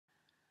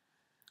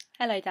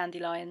Hello,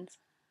 dandelions.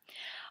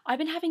 I've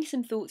been having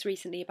some thoughts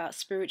recently about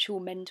spiritual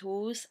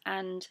mentors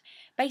and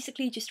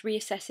basically just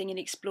reassessing and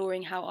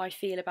exploring how I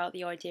feel about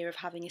the idea of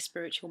having a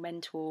spiritual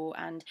mentor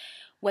and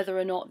whether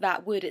or not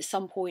that would at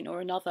some point or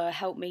another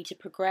help me to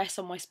progress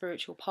on my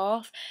spiritual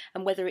path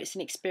and whether it's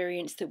an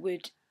experience that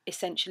would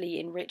essentially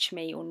enrich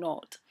me or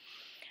not.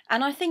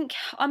 And I think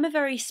I'm a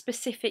very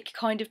specific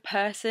kind of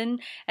person,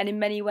 and in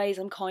many ways,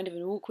 I'm kind of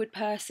an awkward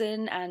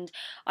person. And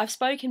I've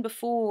spoken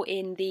before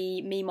in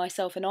the Me,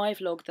 Myself, and I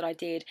vlog that I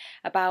did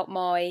about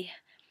my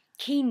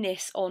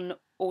keenness on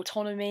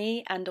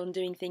autonomy and on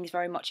doing things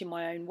very much in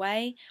my own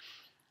way.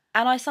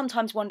 And I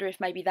sometimes wonder if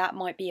maybe that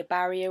might be a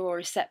barrier or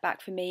a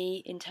setback for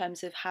me in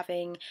terms of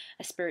having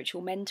a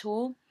spiritual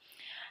mentor.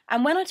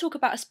 And when I talk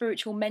about a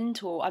spiritual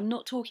mentor, I'm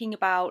not talking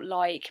about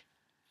like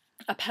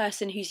a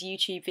person whose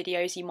YouTube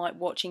videos you might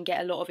watch and get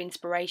a lot of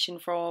inspiration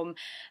from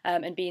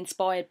and be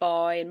inspired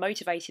by and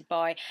motivated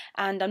by.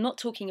 And I'm not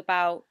talking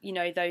about,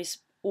 those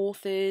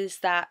authors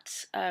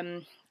that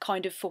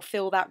kind of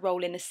fulfill that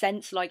role in a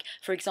sense, like,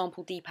 for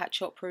example, Deepak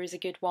Chopra is a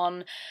good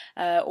one,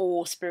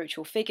 or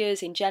spiritual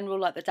figures in general,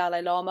 like the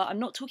Dalai Lama. I'm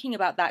not talking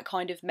about that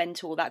kind of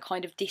mentor, that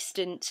kind of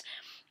distant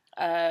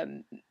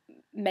um,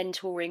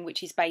 mentoring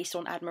which is based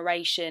on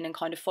admiration and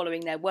kind of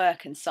following their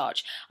work and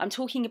such. I'm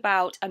talking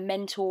about a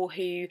mentor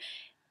who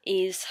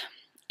is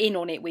in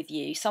on it with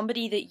you,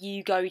 somebody that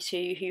you go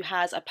to who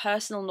has a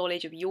personal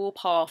knowledge of your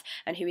path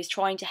and who is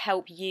trying to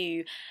help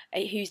you,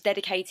 who's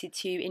dedicated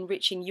to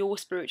enriching your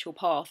spiritual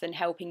path and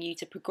helping you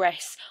to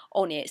progress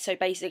on it. So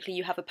basically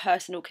you have a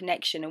personal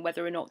connection, and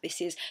whether or not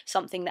this is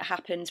something that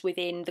happens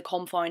within the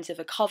confines of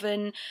a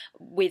coven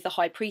with the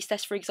high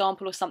priestess, for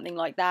example, or something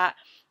like that,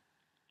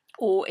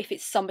 or if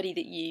it's somebody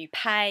that you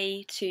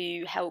pay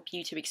to help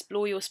you to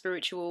explore your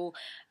spiritual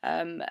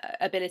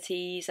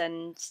abilities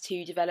and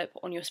to develop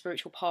on your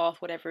spiritual path,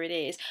 whatever it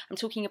is. I'm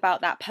talking about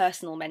that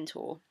personal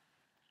mentor.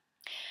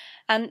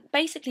 And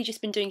basically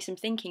just been doing some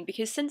thinking,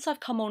 because since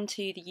I've come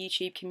onto the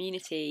YouTube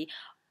community,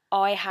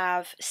 I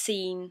have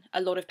seen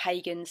a lot of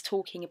pagans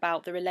talking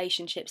about the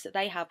relationships that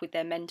they have with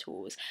their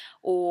mentors,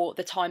 or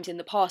the times in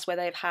the past where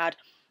they've had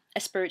a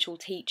spiritual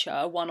teacher,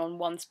 a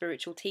one-on-one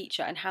spiritual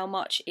teacher, and how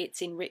much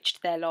it's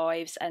enriched their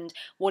lives and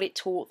what it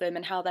taught them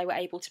and how they were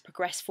able to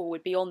progress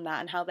forward beyond that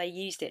and how they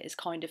used it as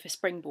kind of a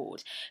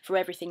springboard for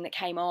everything that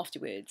came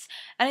afterwards.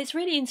 And it's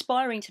really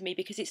inspiring to me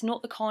because it's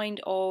not the kind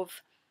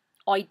of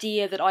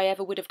idea that I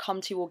ever would have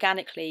come to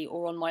organically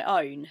or on my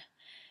own.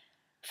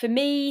 For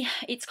me,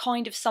 it's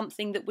kind of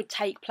something that would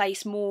take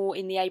place more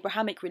in the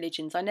Abrahamic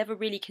religions. I never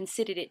really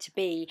considered it to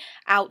be,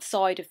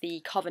 outside of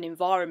the coven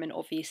environment,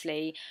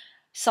 obviously,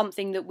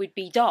 something that would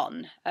be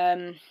done.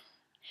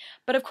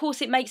 But of course,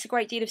 it makes a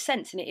great deal of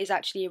sense, and it is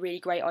actually a really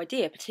great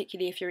idea,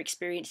 particularly if you're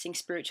experiencing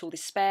spiritual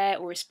despair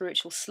or a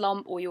spiritual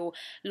slump, or you're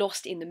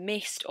lost in the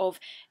mist of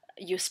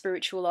your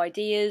spiritual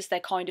ideas. They're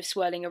kind of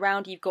swirling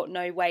around. You've got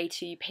no way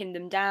to pin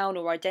them down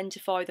or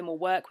identify them or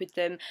work with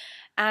them.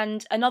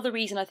 And another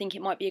reason I think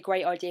it might be a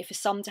great idea for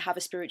some to have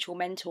a spiritual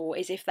mentor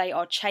is if they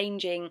are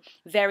changing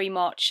very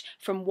much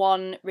from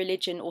one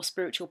religion or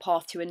spiritual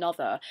path to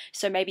another.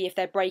 So maybe if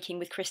they're breaking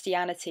with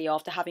Christianity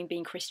after having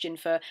been Christian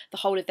for the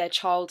whole of their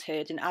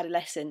childhood and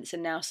adolescence,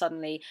 and now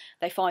suddenly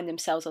they find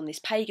themselves on this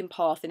pagan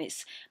path, and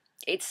it's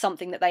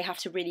something that they have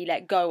to really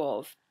let go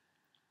of.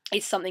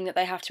 It's something that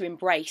they have to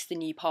embrace, the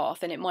new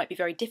path, and it might be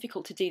very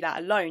difficult to do that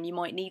alone. You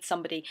might need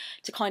somebody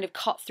to kind of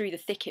cut through the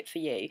thicket for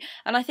you,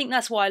 and I think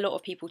that's why a lot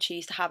of people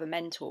choose to have a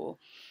mentor.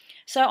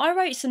 So I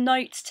wrote some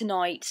notes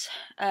tonight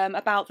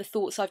about the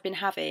thoughts I've been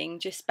having,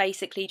 just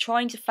basically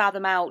trying to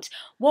fathom out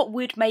what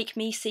would make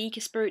me seek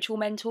a spiritual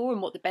mentor and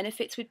what the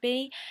benefits would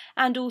be,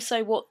 and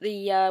also what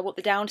the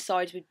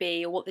downsides would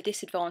be, or what the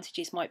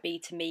disadvantages might be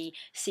to me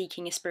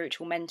seeking a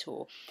spiritual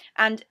mentor.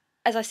 And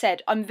as I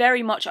said, I'm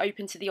very much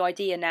open to the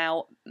idea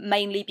now,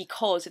 mainly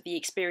because of the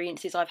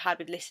experiences I've had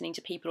with listening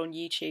to people on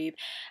YouTube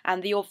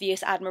and the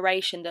obvious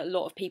admiration that a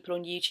lot of people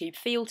on YouTube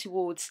feel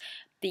towards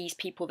these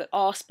people that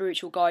are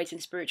spiritual guides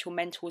and spiritual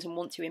mentors and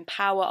want to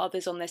empower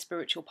others on their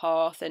spiritual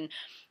path. And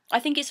I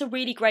think it's a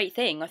really great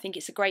thing. I think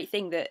it's a great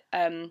thing that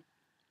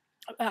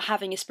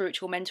having a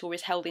spiritual mentor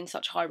is held in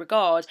such high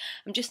regard.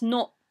 I'm just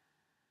not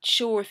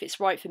sure if it's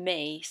right for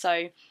me.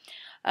 So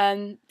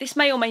this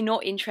may or may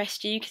not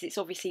interest you, because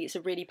it's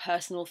a really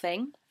personal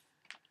thing,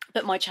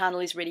 but my channel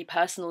is really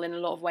personal in a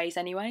lot of ways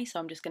anyway, so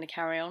I'm just going to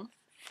carry on.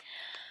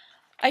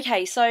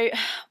 Okay, so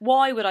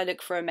why would I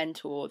look for a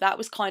mentor? That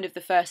was kind of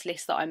the first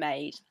list that I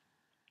made.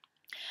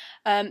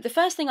 The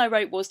first thing I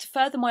wrote was to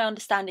further my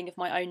understanding of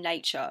my own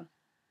nature.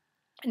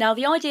 Now,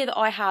 the idea that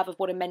I have of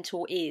what a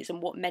mentor is and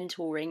what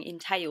mentoring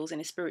entails in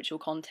a spiritual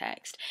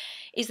context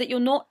is that you're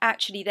not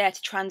actually there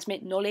to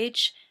transmit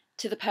knowledge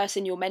to the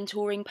person you're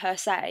mentoring per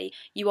se.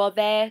 You are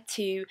there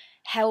to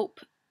help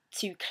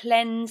to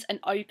cleanse and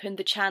open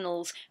the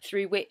channels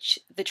through which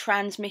the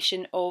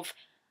transmission of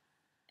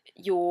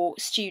your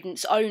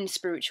student's own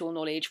spiritual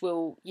knowledge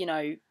will,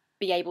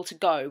 be able to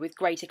go with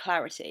greater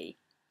clarity.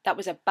 That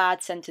was a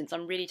bad sentence.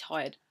 I'm really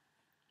tired.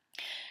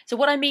 So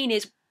what I mean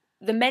is,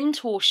 the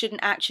mentor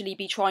shouldn't actually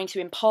be trying to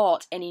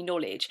impart any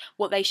knowledge.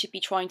 What they should be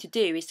trying to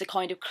do is to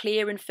kind of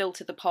clear and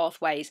filter the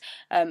pathways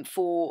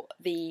for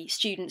the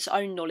student's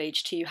own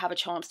knowledge to have a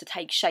chance to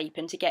take shape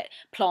and to get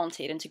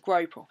planted and to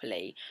grow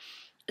properly.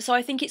 So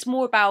I think it's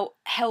more about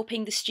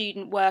helping the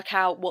student work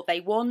out what they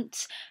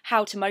want,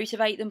 how to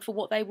motivate them for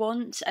what they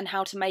want, and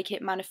how to make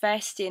it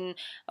manifest in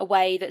a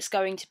way that's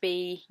going to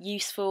be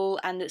useful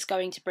and that's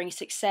going to bring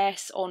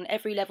success on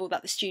every level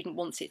that the student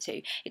wants it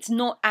to. It's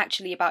not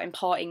actually about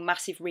imparting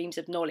massive reams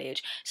of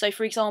knowledge. So,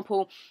 for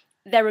example,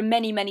 there are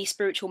many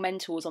spiritual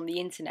mentors on the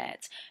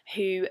internet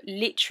who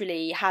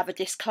literally have a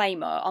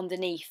disclaimer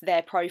underneath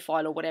their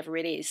profile or whatever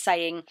it is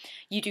saying,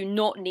 you do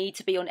not need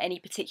to be on any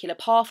particular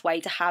pathway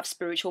to have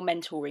spiritual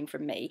mentoring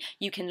from me.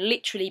 You can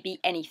literally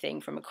be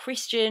anything from a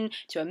Christian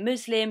to a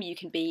Muslim, you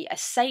can be a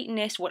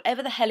Satanist,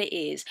 whatever the hell it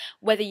is,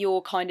 whether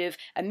you're kind of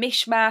a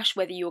mishmash,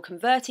 whether you're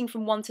converting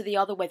from one to the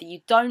other, whether you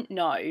don't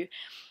know,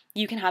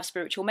 you can have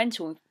spiritual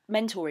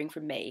mentoring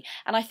from me.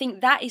 And I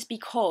think that is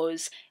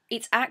because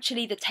it's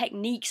actually the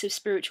techniques of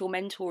spiritual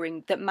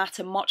mentoring that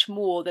matter much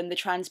more than the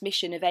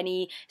transmission of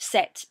any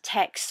set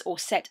texts or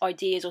set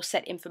ideas or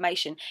set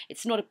information.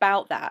 It's not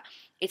about that.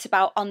 It's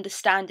about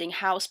understanding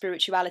how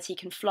spirituality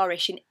can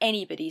flourish in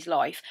anybody's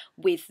life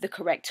with the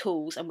correct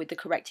tools and with the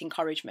correct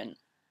encouragement.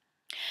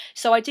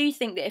 So I do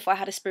think that if I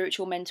had a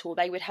spiritual mentor,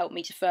 they would help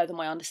me to further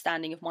my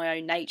understanding of my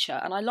own nature.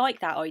 And I like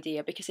that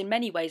idea because in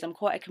many ways I'm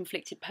quite a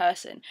conflicted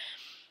person.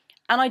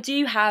 And I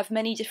do have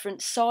many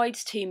different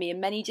sides to me and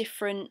many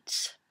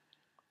different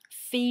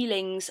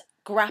feelings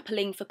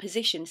grappling for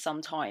position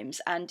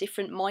sometimes, and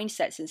different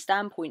mindsets and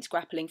standpoints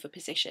grappling for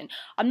position.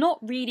 I'm not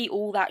really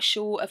all that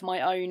sure of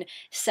my own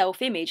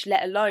self-image,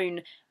 let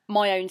alone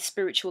my own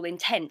spiritual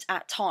intent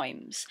at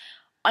times.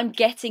 I'm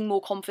getting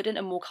more confident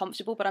and more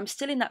comfortable, but I'm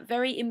still in that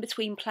very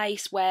in-between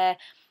place where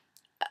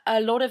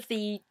a lot of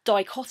the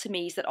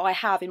dichotomies that I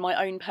have in my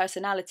own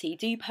personality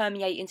do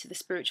permeate into the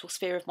spiritual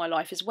sphere of my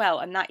life as well,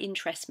 and that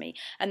interests me,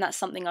 and that's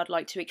something I'd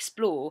like to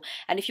explore.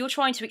 And if you're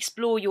trying to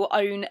explore your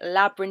own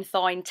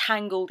labyrinthine,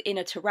 tangled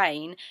inner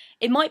terrain,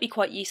 it might be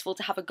quite useful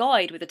to have a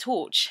guide with a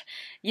torch,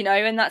 you know,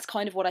 and that's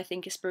kind of what I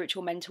think a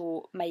spiritual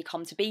mentor may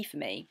come to be for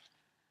me.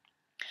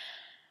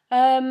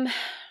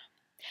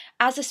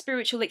 As a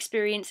spiritual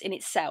experience in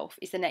itself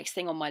is the next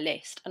thing on my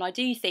list. And I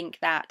do think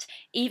that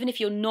even if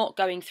you're not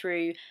going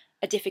through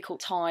a difficult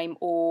time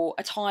or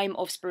a time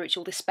of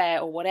spiritual despair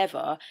or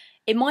whatever,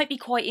 it might be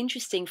quite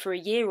interesting for a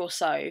year or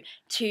so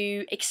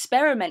to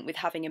experiment with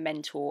having a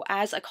mentor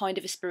as a kind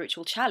of a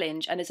spiritual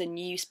challenge and as a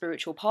new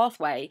spiritual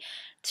pathway,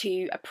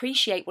 to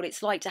appreciate what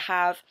it's like to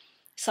have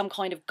some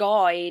kind of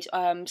guide,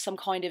 some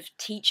kind of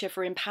teacher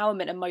for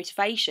empowerment and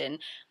motivation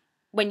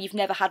when you've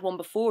never had one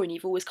before and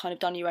you've always kind of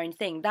done your own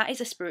thing. That is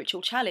a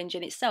spiritual challenge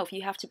in itself.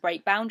 You have to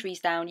break boundaries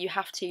down. You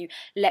have to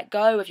let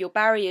go of your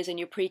barriers and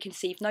your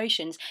preconceived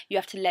notions. You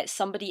have to let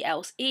somebody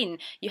else in.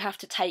 You have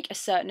to take a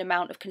certain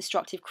amount of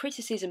constructive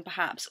criticism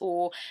perhaps,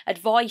 or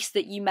advice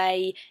that you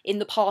may in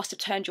the past have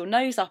turned your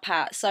nose up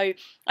at. So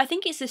I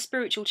think it's a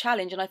spiritual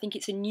challenge, and I think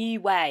it's a new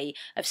way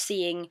of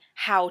seeing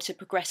how to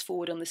progress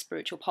forward on the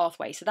spiritual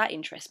pathway. So that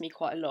interests me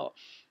quite a lot.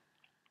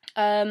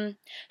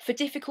 For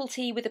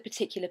difficulty with a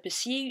particular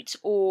pursuit,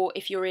 or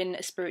if you're in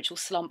a spiritual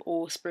slump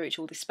or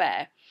spiritual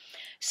despair.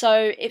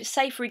 So if,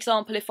 say for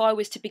example, if I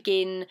was to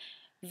begin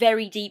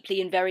very deeply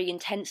and very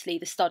intensely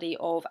the study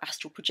of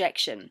astral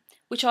projection,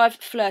 which I've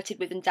flirted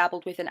with and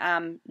dabbled with and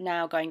am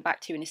now going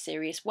back to in a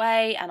serious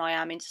way, and I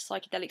am into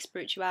psychedelic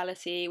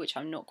spirituality, which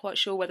I'm not quite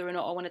sure whether or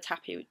not I want to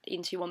tap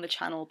into on the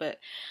channel, but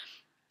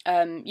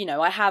you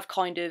know, I have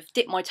kind of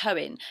dipped my toe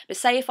in. But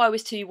say if I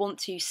was to want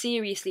to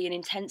seriously and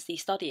intensely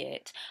study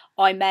it,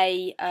 I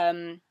may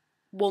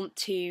want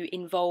to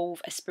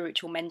involve a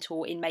spiritual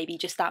mentor in maybe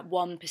just that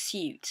one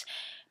pursuit,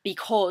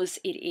 because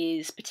it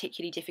is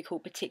particularly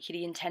difficult,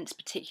 particularly intense,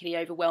 particularly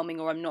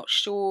overwhelming, or I'm not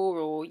sure,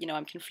 or, you know,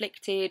 I'm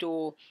conflicted,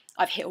 or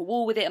I've hit a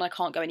wall with it and I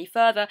can't go any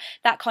further,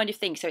 that kind of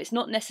thing. So it's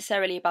not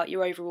necessarily about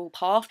your overall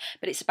path,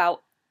 but it's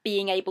about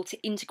being able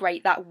to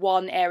integrate that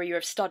one area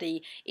of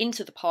study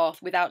into the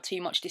path without too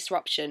much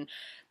disruption,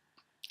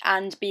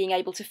 and being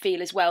able to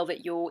feel as well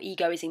that your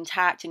ego is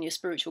intact and your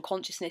spiritual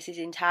consciousness is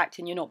intact,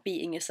 and you're not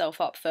beating yourself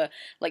up for,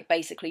 like,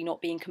 basically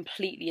not being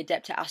completely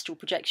adept at astral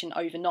projection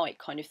overnight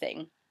kind of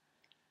thing.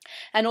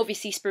 And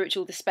obviously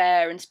spiritual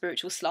despair and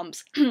spiritual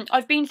slumps.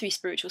 I've been through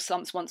spiritual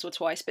slumps once or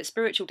twice, but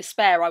spiritual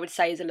despair I would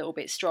say is a little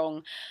bit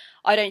strong.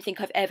 I don't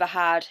think I've ever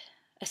had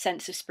a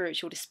sense of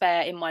spiritual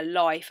despair in my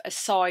life,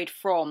 aside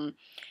from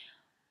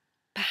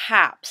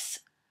perhaps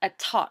a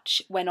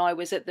touch when I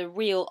was at the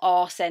real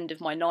arse end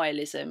of my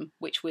nihilism,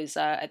 which was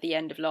at the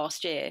end of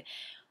last year,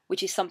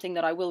 which is something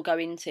that I will go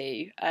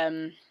into.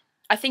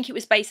 I think it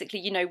was basically,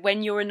 you know,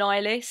 when you're a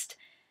nihilist,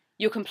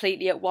 you're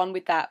completely at one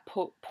with that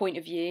point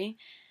of view.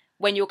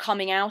 When you're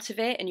coming out of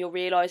it and you're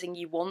realising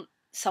you want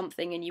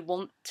something and you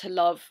want to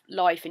love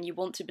life and you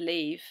want to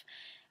believe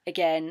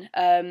again,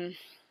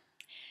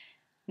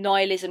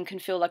 nihilism can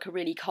feel like a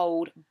really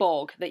cold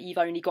bog that you've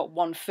only got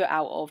one foot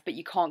out of, but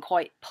you can't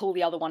quite pull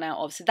the other one out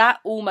of. So that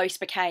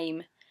almost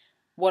became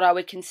what I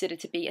would consider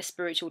to be a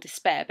spiritual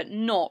despair, but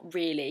not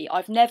really.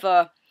 I've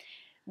never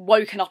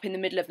woken up in the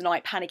middle of the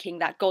night panicking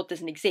that God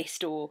doesn't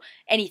exist or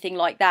anything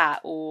like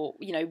that, or,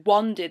 you know,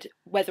 wondered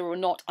whether or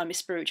not I'm a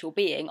spiritual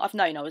being. I've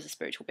known I was a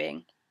spiritual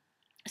being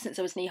since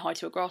I was knee-high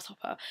to a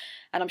grasshopper,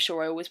 and I'm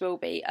sure I always will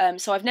be.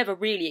 So I've never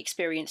really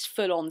experienced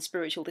full-on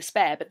spiritual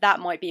despair, but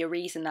that might be a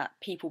reason that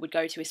people would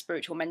go to a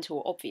spiritual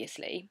mentor,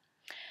 obviously.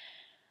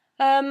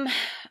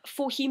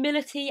 For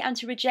humility and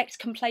to reject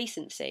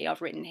complacency,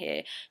 I've written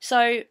here.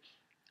 So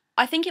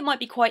I think it might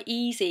be quite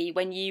easy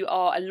when you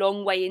are a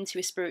long way into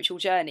a spiritual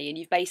journey and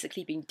you've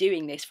basically been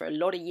doing this for a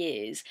lot of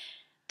years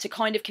to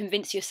kind of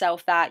convince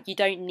yourself that you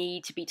don't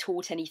need to be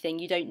taught anything,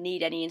 you don't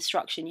need any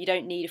instruction, you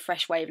don't need a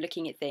fresh way of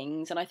looking at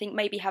things. And I think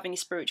maybe having a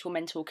spiritual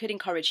mentor could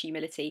encourage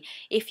humility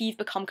if you've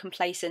become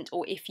complacent,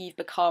 or if you've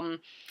become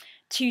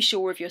too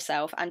sure of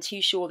yourself and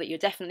too sure that you're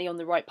definitely on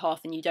the right path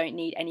and you don't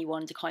need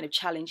anyone to kind of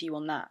challenge you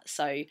on that.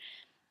 So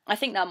I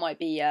think that might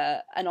be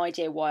an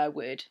idea why I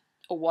would,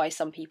 or why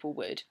some people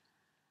would.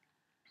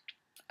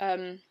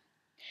 And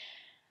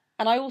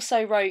I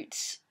also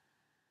wrote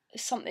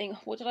something,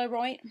 what did I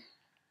write?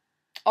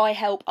 I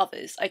help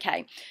others.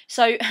 Okay,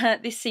 so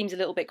this seems a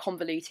little bit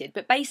convoluted,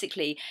 but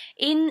basically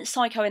in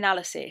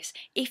psychoanalysis,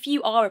 if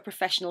you are a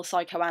professional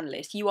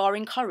psychoanalyst, you are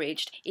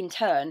encouraged in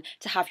turn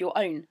to have your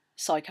own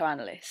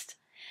psychoanalyst.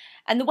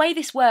 And the way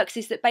this works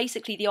is that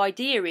basically the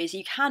idea is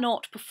you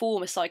cannot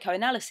perform a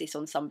psychoanalysis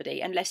on somebody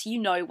unless you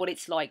know what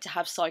it's like to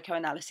have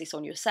psychoanalysis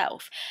on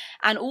yourself.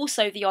 And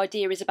also the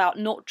idea is about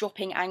not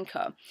dropping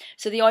anchor.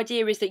 So the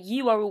idea is that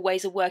you are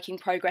always a work in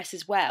progress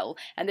as well,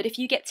 and that if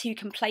you get too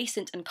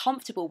complacent and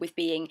comfortable with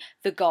being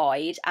the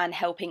guide and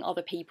helping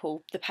other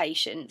people, the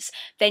patients,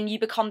 then you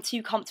become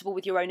too comfortable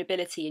with your own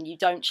ability and you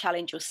don't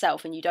challenge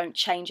yourself and you don't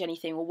change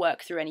anything or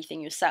work through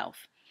anything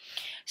yourself.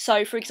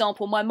 So, for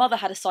example, my mother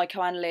had a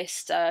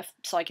psychoanalyst,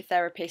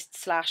 psychotherapist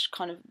slash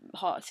kind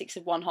of six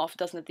of one, half a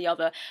dozen of the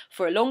other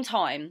for a long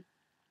time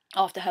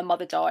after her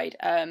mother died.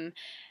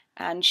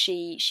 And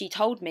she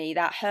told me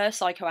that her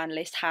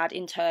psychoanalyst had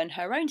in turn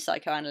her own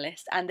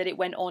psychoanalyst, and that it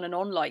went on and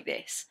on like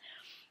this.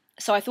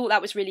 So I thought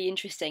that was really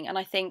interesting, and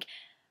I think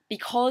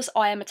because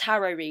I am a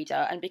tarot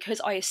reader and because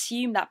I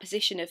assume that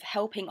position of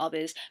helping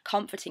others,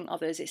 comforting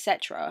others,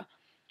 etc.,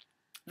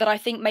 that I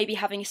think maybe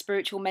having a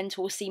spiritual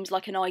mentor seems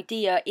like an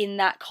idea in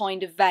that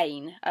kind of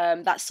vein,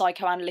 that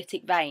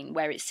psychoanalytic vein,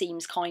 where it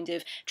seems kind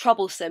of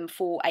troublesome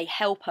for a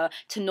helper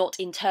to not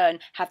in turn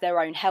have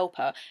their own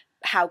helper.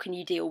 How can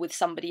you deal with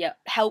somebody,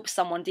 help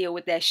someone deal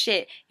with their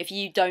shit if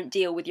you don't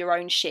deal with your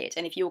own shit,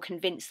 and if you're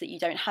convinced that you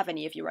don't have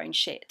any of your own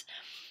shit?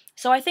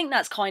 So I think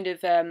that's kind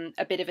of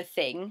a bit of a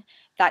thing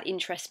that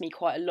interests me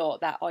quite a lot,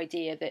 that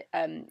idea that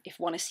if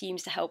one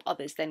assumes to help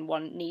others, then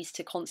one needs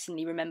to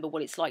constantly remember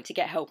what it's like to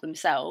get help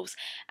themselves.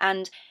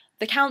 And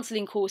the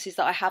counselling courses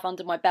that I have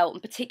under my belt,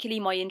 and particularly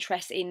my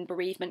interest in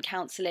bereavement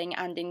counselling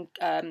and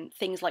in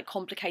things like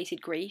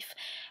complicated grief,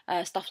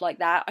 stuff like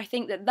that, I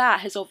think that that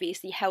has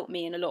obviously helped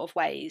me in a lot of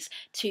ways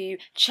to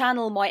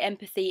channel my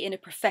empathy in a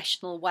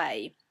professional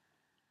way.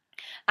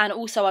 And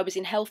also I was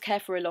in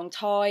healthcare for a long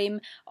time.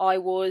 I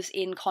was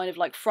in kind of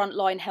like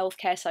frontline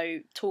healthcare, so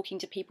talking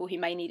to people who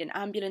may need an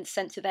ambulance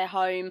sent to their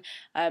home.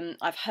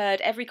 I've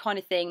heard every kind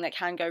of thing that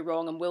can go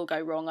wrong and will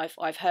go wrong.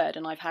 I've heard,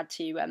 and I've had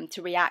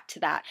to react to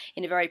that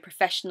in a very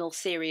professional,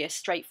 serious,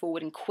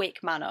 straightforward and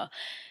quick manner.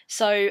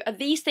 So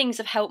these things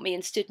have helped me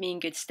and stood me in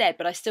good stead,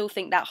 but I still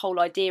think that whole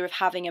idea of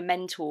having a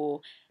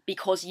mentor,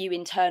 because you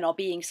in turn are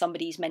being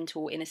somebody's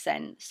mentor in a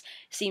sense,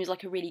 seems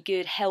like a really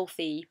good,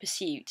 healthy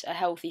pursuit, a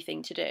healthy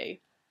thing to do.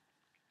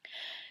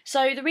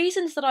 So the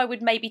reasons that I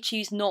would maybe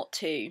choose not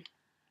to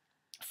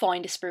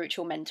find a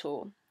spiritual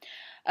mentor.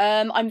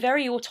 I'm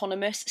very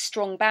autonomous,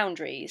 strong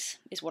boundaries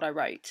is what I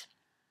wrote.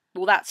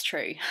 Well, that's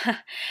true.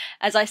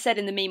 As I said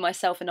in the Me,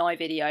 Myself and I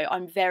video,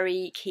 I'm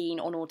very keen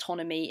on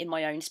autonomy in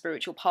my own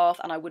spiritual path,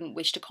 and I wouldn't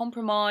wish to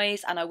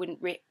compromise, and I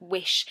wouldn't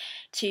wish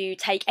to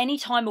take any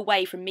time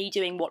away from me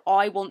doing what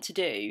I want to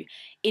do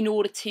in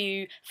order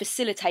to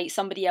facilitate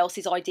somebody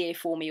else's idea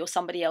for me, or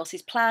somebody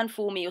else's plan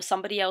for me, or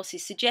somebody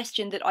else's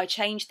suggestion that I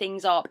change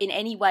things up in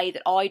any way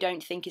that I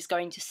don't think is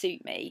going to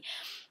suit me.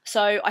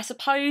 So I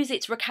suppose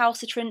it's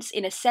recalcitrance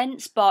in a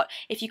sense, but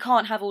if you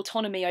can't have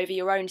autonomy over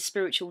your own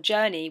spiritual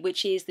journey,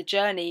 which is the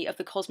journey of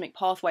the cosmic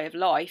pathway of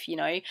life, you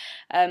know,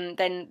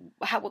 then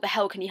what the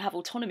hell can you have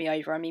autonomy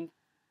over? I mean,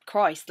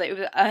 Christ,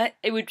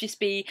 it would just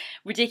be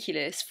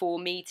ridiculous for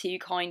me to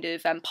kind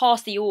of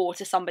pass the oar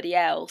to somebody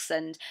else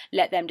and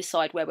let them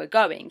decide where we're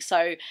going.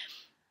 So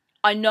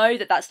I know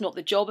that that's not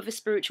the job of a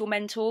spiritual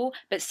mentor,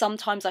 but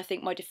sometimes I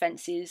think my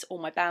defences or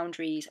my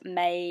boundaries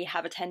may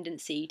have a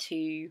tendency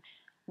to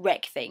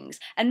wreck things,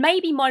 and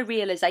maybe my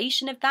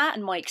realization of that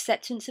and my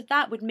acceptance of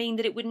that would mean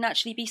that it wouldn't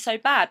actually be so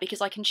bad, because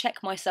I can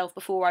check myself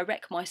before I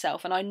wreck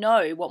myself, and I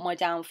know what my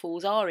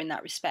downfalls are in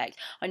that respect.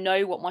 I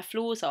know what my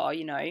flaws are,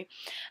 you know.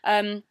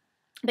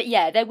 But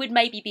yeah, there would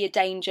maybe be a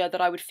danger that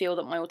I would feel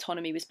that my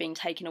autonomy was being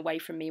taken away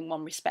from me in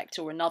one respect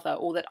or another,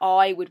 or that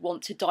I would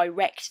want to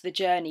direct the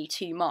journey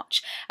too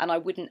much and I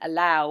wouldn't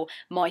allow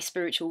my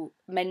spiritual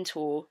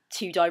mentor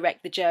to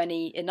direct the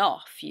journey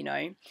enough, you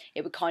know.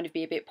 It would kind of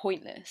be a bit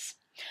pointless.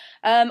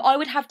 I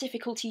would have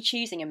difficulty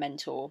choosing a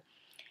mentor.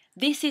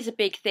 This is a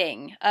big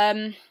thing.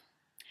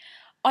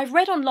 I've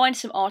read online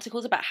some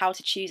articles about how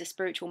to choose a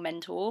spiritual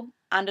mentor,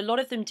 and a lot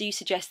of them do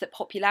suggest that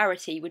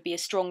popularity would be a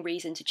strong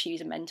reason to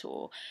choose a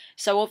mentor.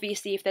 So,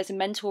 obviously, if there's a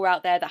mentor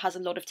out there that has a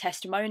lot of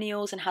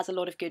testimonials and has a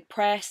lot of good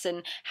press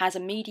and has a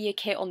media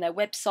kit on their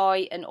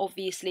website and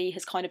obviously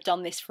has kind of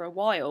done this for a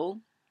while,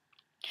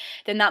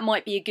 then that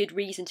might be a good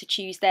reason to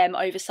choose them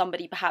over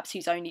somebody perhaps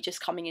who's only just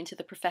coming into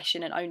the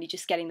profession and only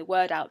just getting the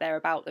word out there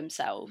about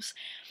themselves.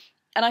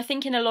 And I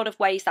think in a lot of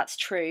ways that's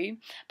true.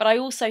 But I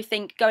also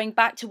think, going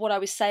back to what I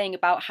was saying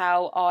about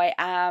how I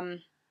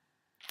am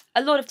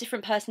a lot of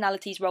different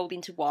personalities rolled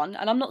into one,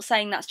 and I'm not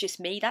saying that's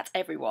just me, that's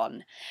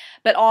everyone.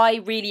 But I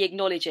really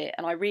acknowledge it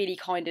and I really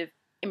kind of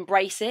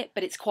embrace it,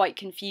 but it's quite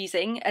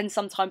confusing. And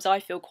sometimes I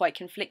feel quite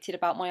conflicted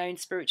about my own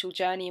spiritual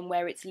journey and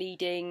where it's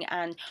leading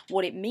and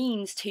what it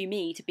means to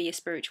me to be a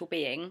spiritual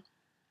being.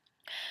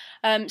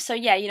 So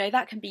yeah, you know,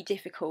 that can be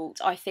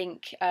difficult. I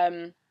think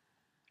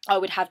I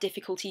would have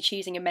difficulty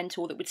choosing a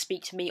mentor that would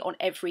speak to me on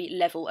every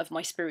level of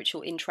my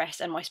spiritual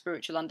interest and my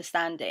spiritual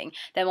understanding.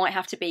 There might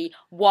have to be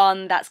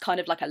one that's kind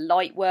of like a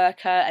light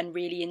worker and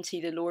really into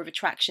the law of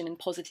attraction and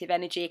positive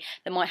energy.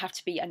 There might have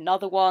to be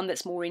another one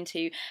that's more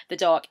into the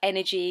dark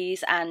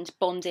energies and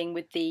bonding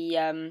with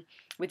the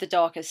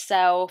darker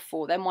self,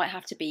 or there might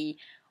have to be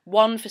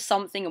one for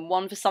something and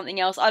one for something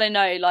else. I don't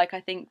know, like,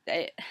 I think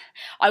that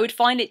I would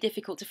find it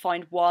difficult to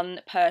find one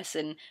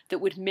person that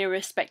would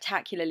mirror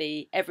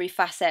spectacularly every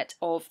facet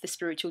of the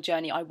spiritual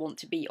journey I want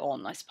to be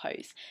on, I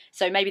suppose.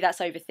 So maybe that's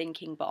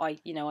overthinking, but I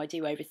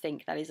do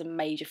overthink. That is a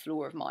major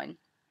flaw of mine.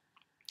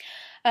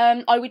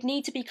 I would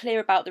need to be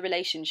clear about the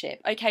relationship.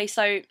 Okay,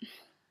 so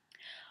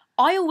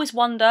I always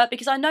wonder,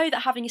 because I know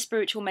that having a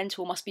spiritual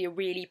mentor must be a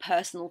really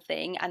personal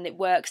thing and it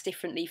works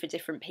differently for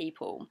different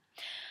people.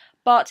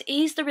 But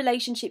is the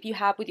relationship you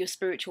have with your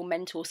spiritual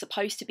mentor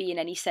supposed to be in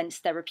any sense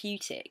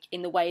therapeutic,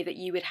 in the way that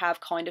you would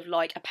have kind of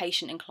like a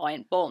patient and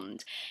client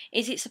bond?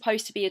 Is it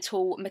supposed to be at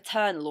all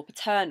maternal or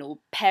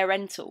paternal,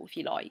 parental, if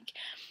you like?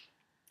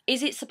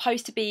 Is it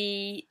supposed to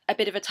be a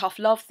bit of a tough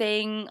love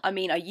thing? I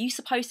mean, are you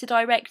supposed to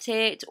direct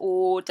it,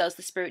 or does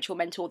the spiritual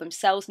mentor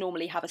themselves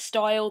normally have a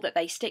style that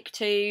they stick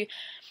to?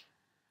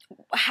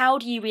 How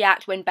do you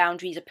react when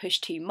boundaries are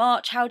pushed too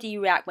much? How do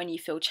you react when you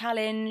feel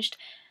challenged?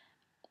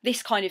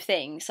 This kind of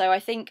thing. So I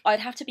think I'd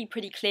have to be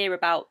pretty clear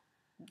about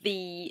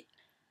the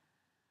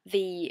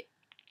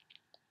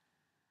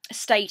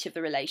state of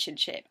the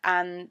relationship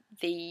and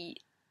the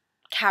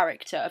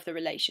character of the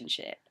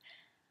relationship.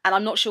 And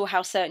I'm not sure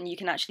how certain you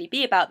can actually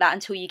be about that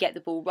until you get the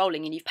ball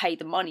rolling and you've paid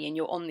the money and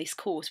you're on this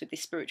course with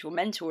this spiritual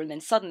mentor, and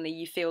then suddenly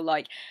you feel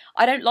like,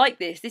 I don't like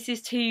this. This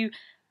is too,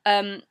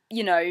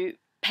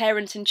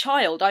 parent and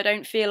child. I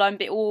don't feel I'm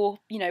bit, or,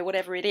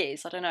 whatever it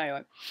is. I don't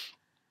know.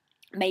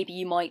 Maybe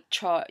you might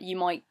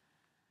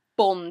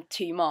bond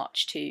too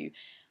much to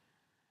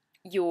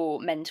your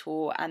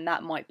mentor and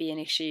that might be an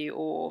issue,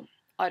 or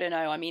I don't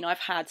know. I mean, I've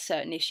had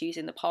certain issues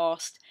in the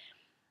past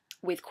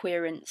with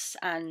queerance,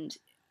 and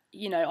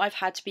I've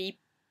had to be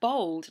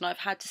bold and I've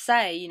had to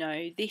say,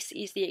 this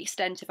is the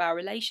extent of our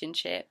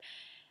relationship.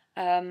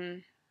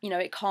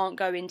 It can't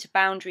go into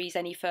boundaries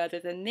any further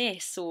than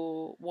this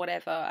or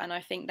whatever. And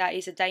I think that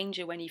is a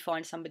danger when you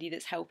find somebody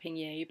that's helping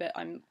you. But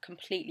I'm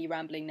completely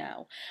rambling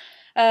now.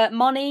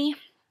 Money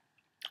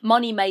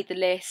made the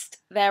list.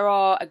 There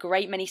are a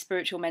great many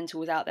spiritual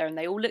mentors out there and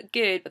they all look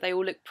good, but they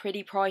all look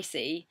pretty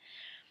pricey.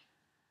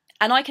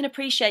 And I can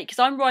appreciate, because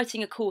I'm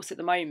writing a course at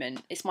the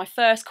moment. It's my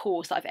first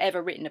course that I've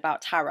ever written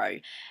about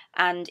tarot.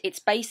 And it's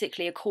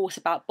basically a course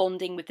about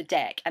bonding with the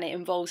deck. And it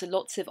involves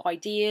lots of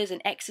ideas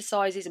and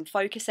exercises and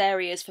focus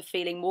areas for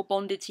feeling more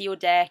bonded to your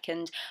deck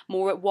and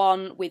more at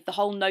one with the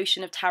whole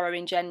notion of tarot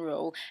in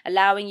general,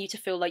 allowing you to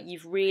feel like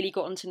you've really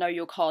gotten to know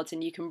your cards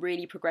and you can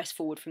really progress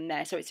forward from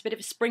there. So it's a bit of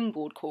a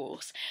springboard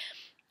course.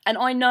 And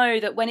I know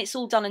that when it's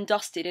all done and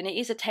dusted, and it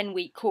is a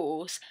 10-week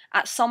course,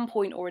 at some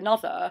point or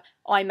another,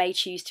 I may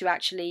choose to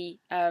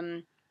actually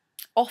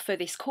offer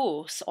this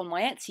course on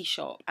my Etsy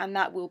shop, and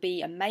that will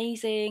be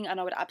amazing, and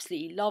I would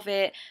absolutely love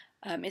it.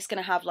 It's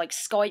going to have like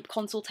Skype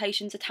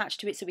consultations attached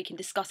to it so we can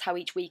discuss how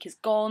each week has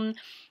gone.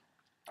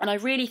 And I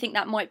really think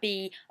that might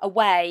be a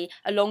way,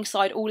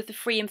 alongside all of the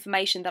free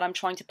information that I'm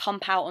trying to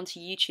pump out onto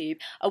YouTube,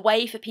 a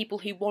way for people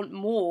who want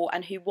more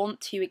and who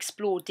want to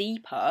explore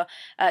deeper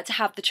to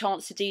have the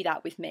chance to do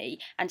that with me,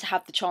 and to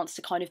have the chance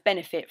to kind of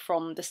benefit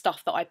from the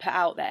stuff that I put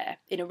out there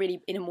in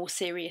a more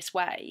serious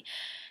way.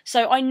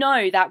 So I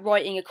know that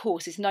writing a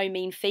course is no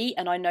mean feat,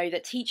 and I know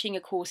that teaching a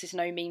course is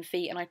no mean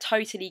feat, and I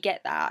totally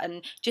get that.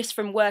 And just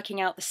from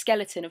working out the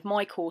skeleton of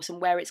my course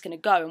and where it's going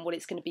to go and what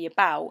it's going to be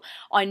about,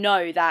 I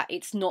know that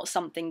it's not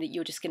something that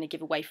you're just going to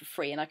give away for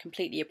free, and I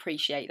completely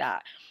appreciate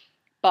that.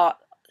 But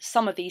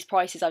some of these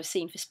prices I've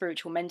seen for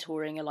spiritual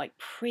mentoring are like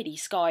pretty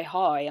sky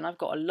high, and I've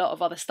got a lot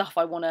of other stuff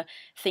I want to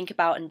think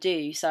about and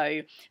do.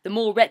 So the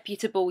more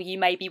reputable you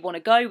maybe want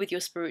to go with your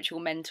spiritual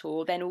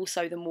mentor, then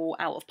also the more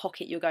out of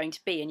pocket you're going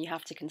to be, and you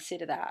have to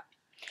consider that.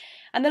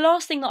 And the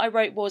last thing that I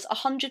wrote was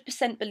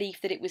 100%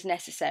 belief that it was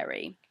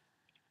necessary.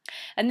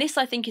 And this,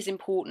 I think, is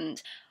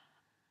important.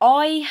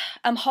 I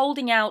am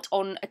holding out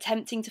on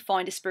attempting to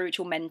find a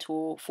spiritual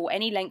mentor for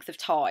any length of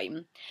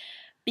time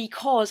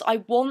because I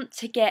want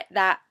to get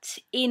that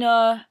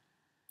inner,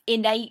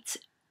 innate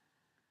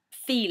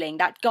feeling,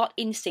 that gut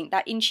instinct,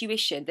 that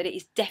intuition that it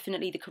is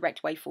definitely the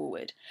correct way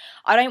forward.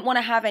 I don't want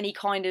to have any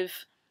kind of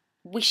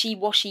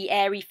wishy-washy,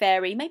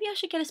 airy-fairy, maybe I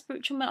should get a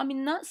spiritual mentor. I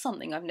mean, that's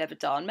something I've never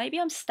done. Maybe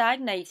I'm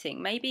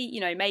stagnating. Maybe, you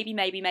know, maybe.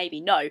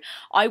 No,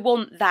 I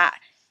want that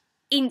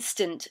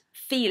instant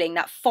feeling,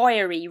 that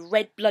fiery,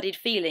 red-blooded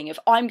feeling of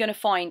I'm going to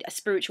find a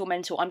spiritual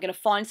mentor. I'm going to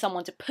find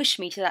someone to push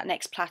me to that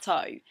next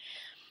plateau.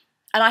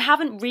 And I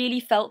haven't really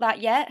felt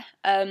that yet.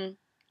 And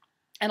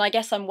I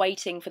guess I'm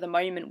waiting for the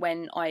moment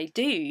when I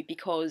do,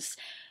 because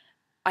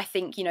I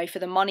think, you know, for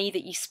the money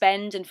that you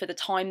spend and for the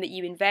time that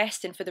you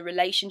invest and for the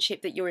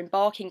relationship that you're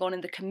embarking on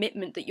and the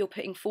commitment that you're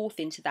putting forth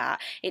into that,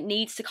 it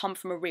needs to come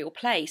from a real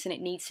place, and it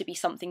needs to be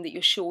something that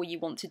you're sure you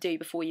want to do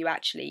before you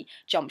actually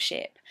jump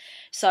ship.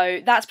 So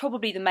that's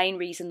probably the main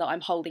reason that I'm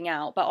holding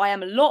out, but I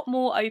am a lot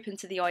more open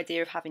to the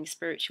idea of having a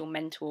spiritual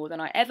mentor than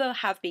I ever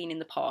have been in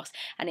the past,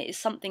 and it is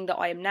something that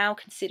I am now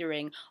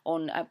considering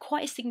on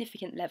quite a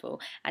significant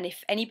level. And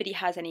if anybody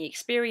has any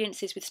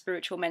experiences with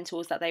spiritual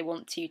mentors that they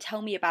want to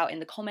tell me about in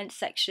the comments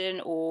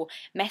section or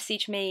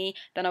message me,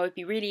 then I would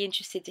be really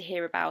interested to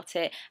hear about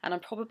it. And I'm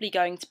probably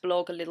going to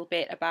blog a little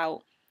bit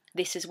about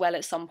this as well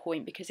at some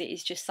point, because it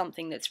is just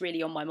something that's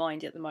really on my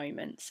mind at the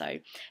moment. So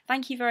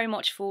thank you very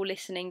much for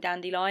listening,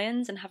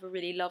 Dandelions, and have a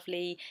really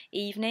lovely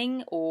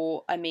evening.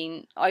 Or, I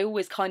mean, I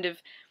always kind of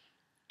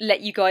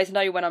let you guys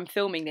know when I'm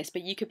filming this,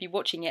 but you could be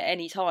watching it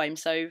any time.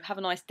 So have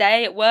a nice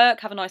day at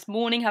work, have a nice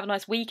morning, have a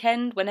nice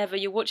weekend whenever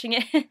you're watching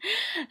it.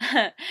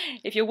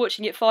 If you're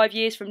watching it 5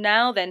 years from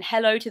now, then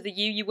hello to the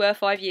you were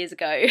 5 years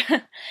ago.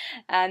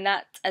 And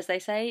that, as they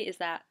say, is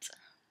that.